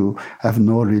seems to have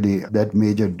no really that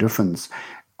major difference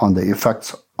on the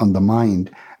effects on the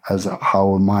mind as how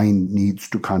a mind needs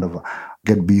to kind of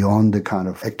get beyond the kind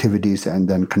of activities and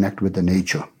then connect with the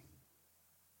nature.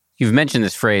 You've mentioned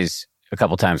this phrase a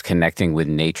couple times, connecting with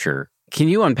nature. Can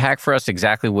you unpack for us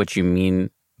exactly what you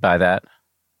mean by that?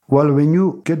 Well, when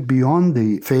you get beyond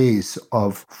the phase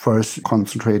of first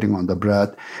concentrating on the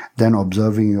breath, then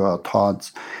observing your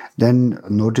thoughts, then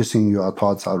noticing your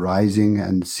thoughts arising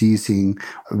and ceasing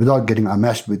without getting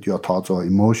enmeshed with your thoughts or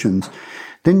emotions,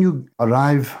 then you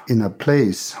arrive in a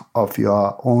place of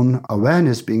your own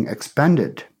awareness being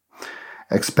expanded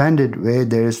where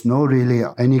there is no really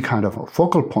any kind of a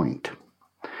focal point,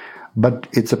 but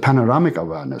it's a panoramic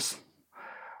awareness.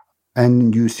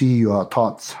 And you see your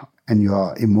thoughts and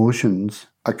your emotions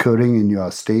occurring in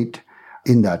your state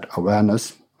in that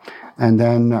awareness. And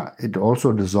then it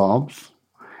also dissolves.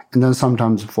 And then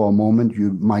sometimes for a moment,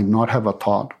 you might not have a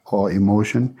thought or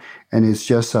emotion, and it's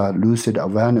just a lucid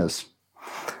awareness.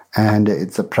 And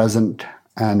it's a present,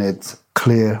 and it's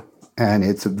clear, and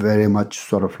it's very much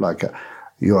sort of like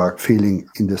you are feeling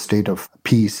in the state of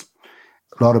peace.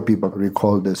 A lot of people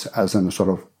recall this as a sort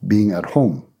of being at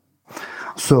home.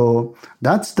 So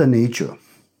that's the nature.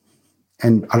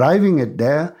 And arriving at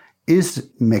there is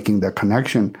making the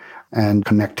connection and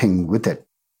connecting with it.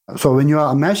 So when you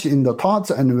are enmeshed in the thoughts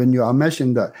and when you are enmeshed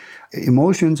in the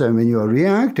emotions and when you are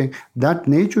reacting, that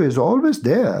nature is always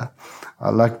there.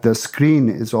 Like the screen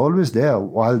is always there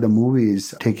while the movie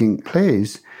is taking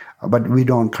place, but we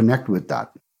don't connect with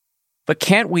that. But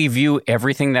can't we view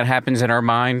everything that happens in our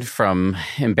mind, from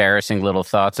embarrassing little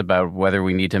thoughts about whether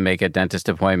we need to make a dentist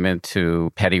appointment,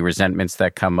 to petty resentments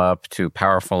that come up, to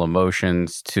powerful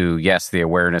emotions, to, yes, the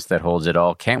awareness that holds it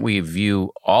all? Can't we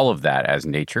view all of that as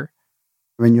nature?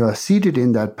 When you are seated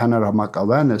in that panoramic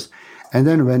awareness, and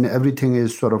then when everything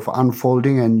is sort of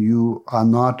unfolding and you are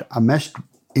not enmeshed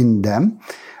in them,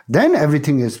 then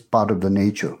everything is part of the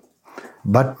nature.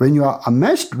 But when you are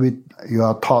enmeshed with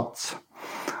your thoughts,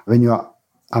 when you are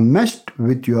enmeshed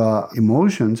with your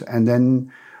emotions, and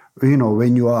then,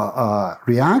 when you are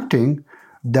reacting,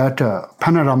 that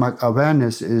panoramic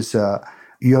awareness is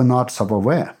you're not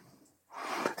self-aware.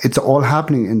 It's all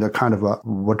happening in the kind of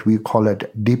what we call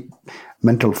it deep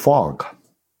mental fog.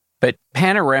 But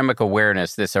panoramic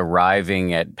awareness, this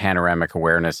arriving at panoramic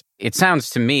awareness, it sounds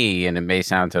to me, and it may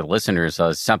sound to listeners,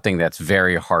 as something that's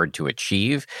very hard to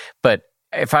achieve. But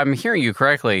if I'm hearing you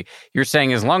correctly, you're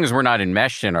saying as long as we're not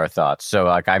enmeshed in our thoughts, so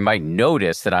like I might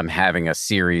notice that I'm having a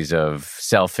series of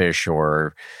selfish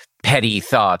or petty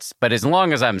thoughts, but as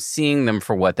long as I'm seeing them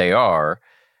for what they are,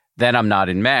 then I'm not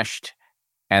enmeshed,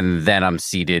 and then I'm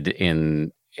seated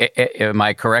in. Am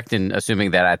I correct in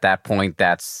assuming that at that point,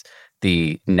 that's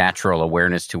the natural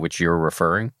awareness to which you're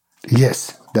referring?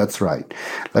 Yes, that's right.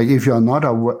 Like if you're not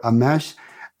enmeshed,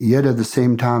 yet at the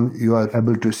same time, you are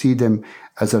able to see them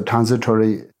as a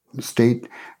transitory state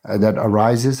that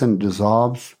arises and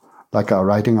dissolves, like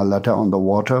writing a letter on the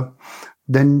water,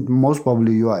 then most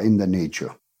probably you are in the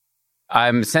nature.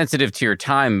 I'm sensitive to your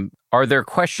time. Are there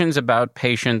questions about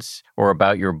patience or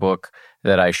about your book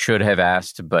that I should have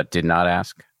asked but did not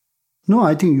ask? No,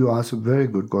 I think you asked very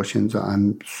good questions.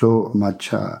 I'm so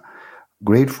much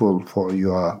grateful for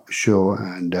your show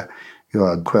and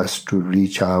your quest to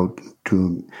reach out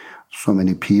to so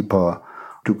many people,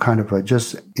 to kind of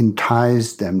just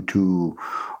entice them to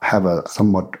have a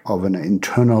somewhat of an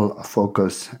internal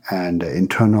focus and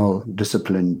internal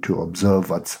discipline to observe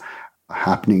what's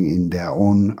happening in their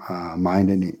own mind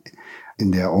and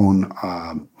in their own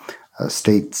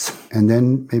states. And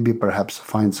then maybe perhaps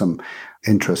find some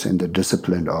interest in the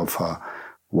discipline of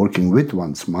working with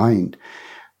one's mind.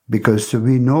 Because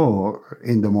we know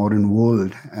in the modern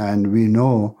world and we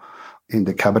know in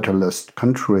the capitalist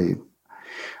country,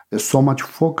 there's so much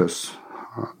focus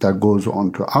that goes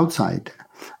on to outside,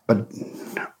 but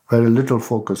very little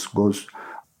focus goes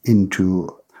into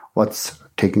what's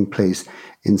taking place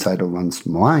inside of one's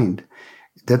mind.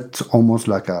 That's almost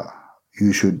like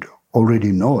you should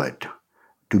already know it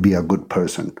to be a good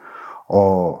person,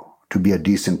 or to be a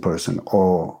decent person,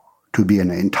 or to be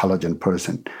an intelligent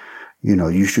person.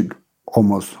 You should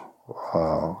almost,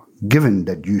 given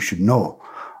that you should know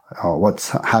what's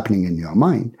happening in your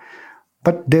mind.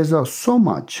 But there's so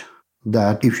much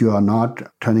that if you are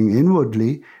not turning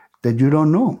inwardly, that you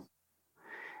don't know.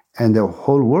 And the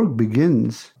whole work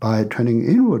begins by turning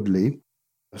inwardly.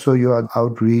 So your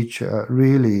outreach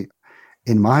really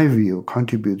in my view,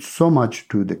 contributes so much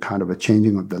to the kind of a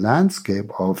changing of the landscape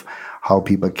of how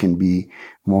people can be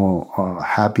more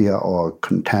happier or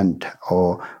content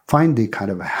or find the kind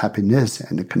of happiness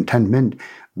and the contentment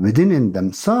within in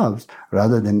themselves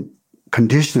rather than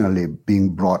conditionally being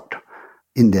brought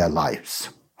in their lives.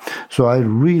 So I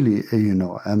really,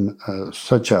 am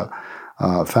such a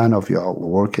fan of your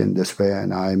work in this way,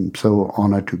 and I'm so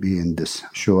honored to be in this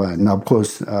show. And of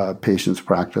course, patience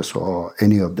practice or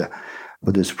any of the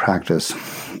Buddhist practice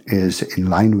is in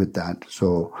line with that.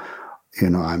 So,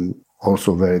 I'm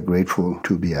also very grateful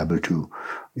to be able to,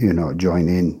 join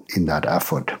in that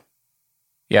effort.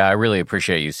 Yeah, I really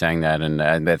appreciate you saying that. And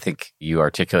I think you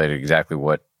articulated exactly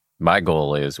what my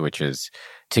goal is, which is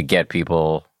to get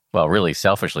people, well, really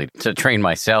selfishly, to train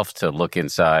myself to look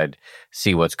inside,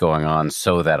 see what's going on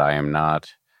so that I am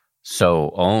not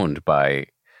so owned by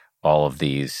all of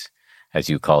these, as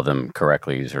you call them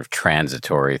correctly, sort of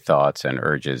transitory thoughts and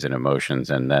urges and emotions.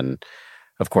 And then,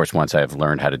 of course, once I've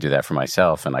learned how to do that for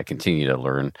myself, and I continue to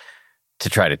learn, to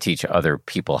try to teach other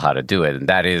people how to do it. And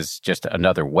that is just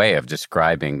another way of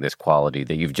describing this quality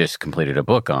that you've just completed a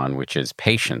book on, which is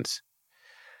patience.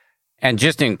 And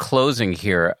just in closing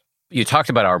here, you talked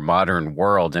about our modern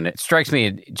world, and it strikes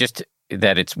me just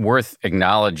that it's worth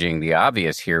acknowledging the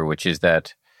obvious here, which is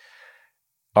that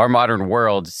our modern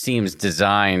world seems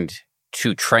designed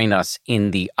to train us in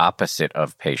the opposite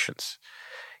of patience.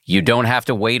 You don't have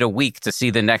to wait a week to see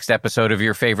the next episode of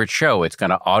your favorite show. It's going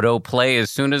to autoplay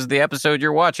as soon as the episode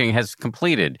you're watching has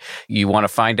completed. You want to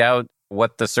find out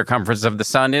what the circumference of the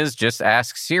sun is? Just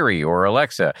ask Siri or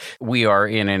Alexa. We are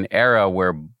in an era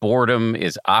where boredom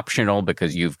is optional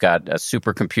because you've got a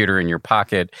supercomputer in your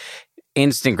pocket.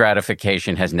 Instant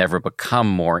gratification has never become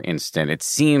more instant. It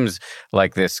seems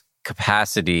like this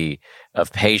capacity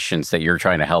of patience that you're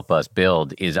trying to help us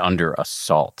build is under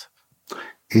assault.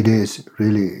 It is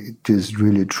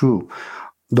really true.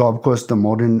 Though, of course, the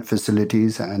modern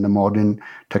facilities and the modern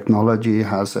technology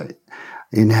has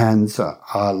enhanced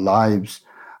our lives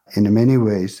in many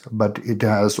ways, but it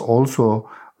has also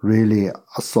really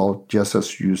assault, just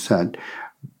as you said,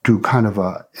 to kind of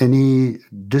any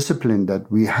discipline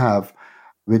that we have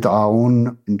with our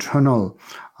own internal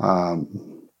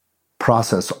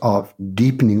process of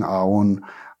deepening our own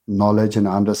knowledge and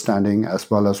understanding, as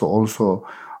well as also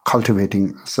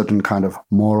cultivating certain kind of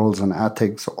morals and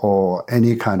ethics or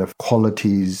any kind of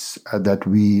qualities that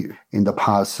we in the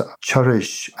past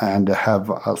cherish and have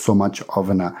so much of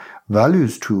an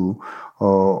values to,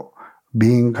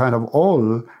 being kind of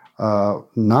all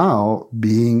now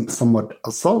being somewhat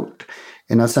assault.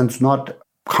 In a sense, not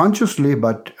consciously,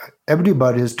 but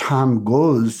everybody's time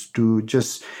goes to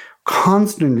just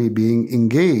constantly being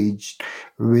engaged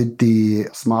with the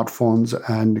smartphones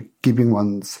and keeping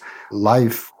one's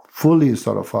life fully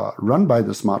sort of run by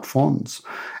the smartphones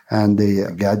and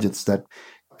the gadgets that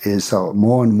is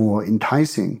more and more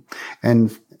enticing.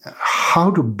 And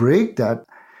how to break that,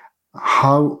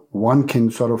 how one can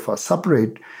sort of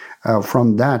separate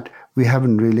from that, we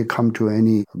haven't really come to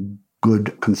any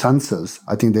good consensus.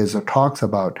 I think there's talks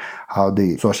about how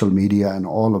the social media and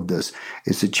all of this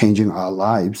is changing our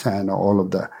lives and all of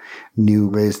the new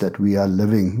ways that we are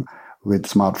living with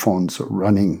smartphones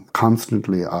running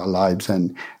constantly our lives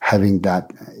and having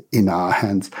that in our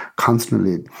hands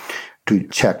constantly to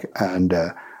check and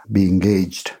be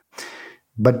engaged.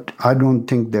 But I don't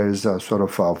think there's a sort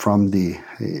of from the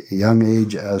young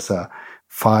age as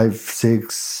 5,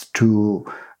 6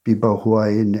 to people who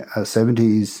are in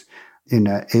 70s, in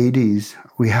 80s,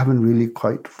 we haven't really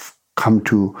quite come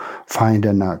to find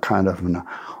a kind of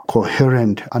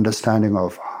coherent understanding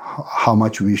of how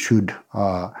much we should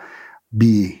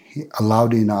be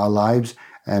allowed in our lives.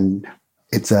 And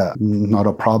it's not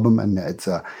a problem, and it's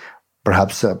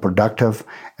perhaps productive.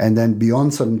 And then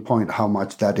beyond certain point, how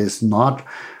much that is not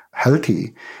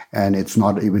healthy and it's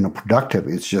not even productive.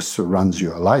 It just runs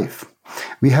your life.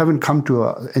 We haven't come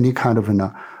to any kind of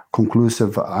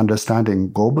conclusive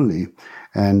understanding globally,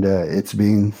 and it's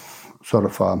being sort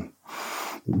of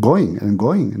going and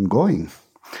going and going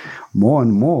more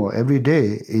and more every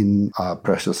day in our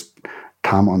precious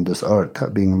time on this earth,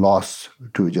 being lost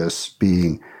to just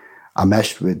being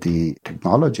enmeshed with the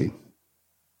technology.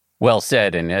 Well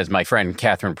said. And as my friend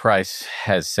Catherine Price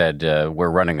has said,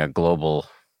 we're running a global,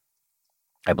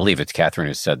 I believe it's Catherine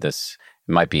who said this,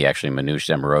 it might be actually Manoush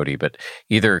Zomorodi, but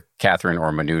either Catherine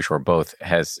or Manoush or both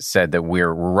has said that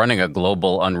we're running a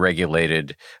global,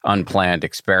 unregulated, unplanned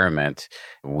experiment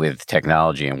with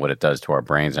technology and what it does to our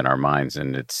brains and our minds.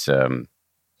 And it's a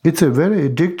very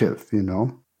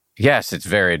addictive, Yes, it's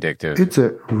very addictive. It's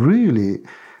a really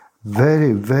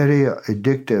very, very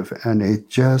addictive, and it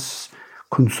just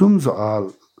consumes our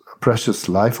precious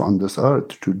life on this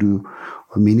earth to do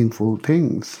meaningful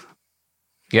things.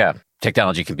 Yeah.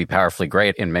 Technology can be powerfully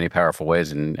great in many powerful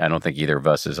ways, and I don't think either of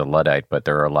us is a Luddite, but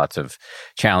there are lots of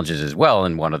challenges as well,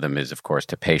 and one of them is, of course,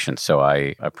 to patience. So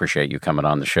I appreciate you coming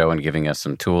on the show and giving us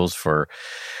some tools for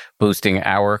boosting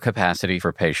our capacity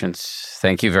for patience.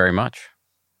 Thank you very much.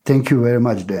 Thank you very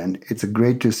much, Dan. It's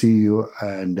great to see you,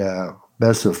 and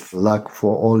best of luck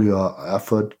for all your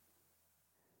effort.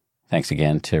 Thanks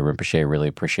again to Rinpoche. Really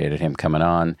appreciated him coming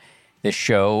on. This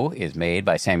show is made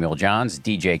by Samuel Johns,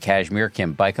 DJ Kashmir,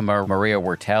 Kim Bikama, Maria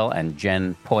Wertel, and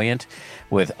Jen Poyant,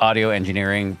 with audio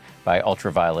engineering by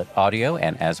Ultraviolet Audio.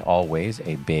 And as always,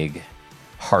 a big,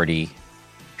 hearty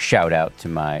shout out to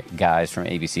my guys from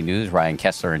ABC News, Ryan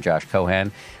Kessler and Josh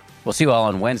Cohan. We'll see you all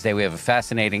on Wednesday. We have a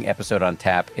fascinating episode on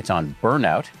tap. It's on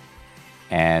burnout.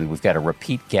 And we've got a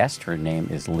repeat guest. Her name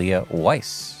is Leah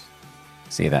Weiss.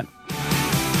 See you then.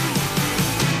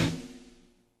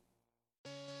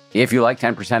 If you like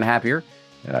 10% Happier,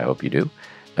 and I hope you do,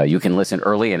 you can listen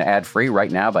early and ad-free right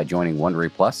now by joining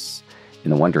Wondery Plus in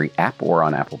the Wondery app or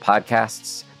on Apple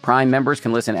Podcasts. Prime members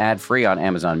can listen ad-free on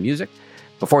Amazon Music.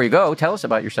 Before you go, tell us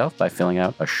about yourself by filling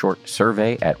out a short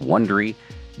survey at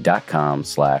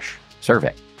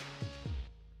Wondery.com/survey.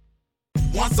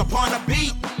 Once upon a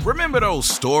beat. Remember those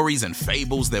stories and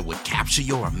fables that would capture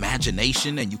your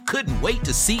imagination and you couldn't wait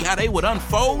to see how they would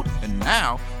unfold? And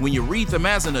now, when you read them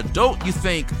as an adult, you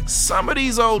think, some of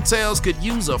these old tales could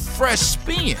use a fresh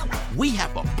spin. We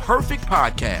have a perfect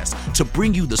podcast to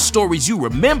bring you the stories you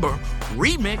remember,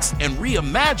 remix, and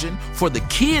reimagine for the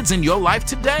kids in your life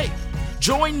today.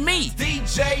 Join me,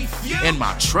 DJ Few, and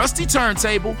my trusty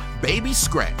turntable, Baby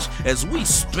Scratch, as we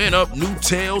spin up new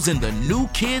tales in the New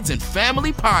Kids and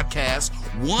Family podcast,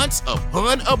 Once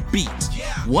Upon a Beat.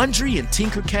 Wondery and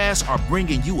Tinkercast are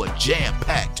bringing you a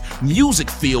jam-packed,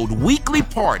 music-filled weekly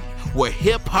party where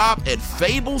hip-hop and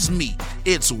fables meet.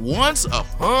 It's Once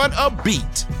Upon a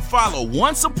Beat. Follow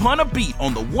Once Upon a Beat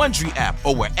on the Wondery app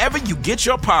or wherever you get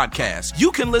your podcasts.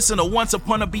 You can listen to Once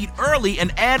Upon a Beat early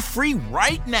and ad-free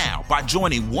right now by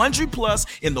joining Wondery Plus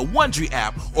in the Wondery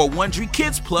app or Wondery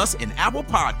Kids Plus in Apple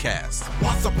Podcasts.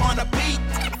 Once Upon a Beat.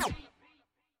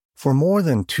 For more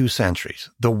than 2 centuries,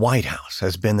 the White House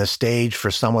has been the stage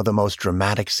for some of the most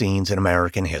dramatic scenes in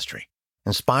American history.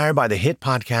 Inspired by the hit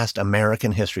podcast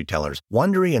American History Tellers,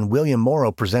 Wondery and William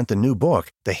Morrow present the new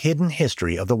book, The Hidden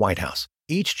History of the White House.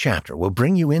 Each chapter will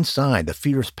bring you inside the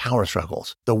fierce power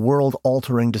struggles, the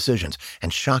world-altering decisions,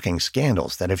 and shocking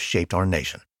scandals that have shaped our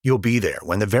nation. You'll be there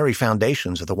when the very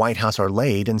foundations of the White House are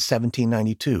laid in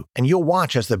 1792, and you'll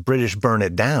watch as the British burn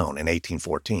it down in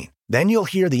 1814. Then you'll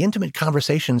hear the intimate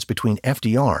conversations between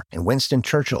FDR and Winston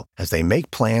Churchill as they make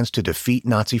plans to defeat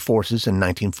Nazi forces in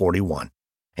 1941.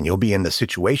 And you'll be in the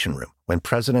Situation Room when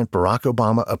President Barack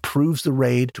Obama approves the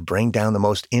raid to bring down the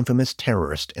most infamous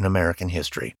terrorist in American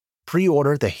history.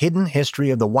 Pre-order The Hidden History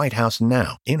of the White House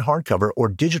now in hardcover or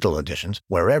digital editions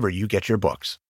wherever you get your books.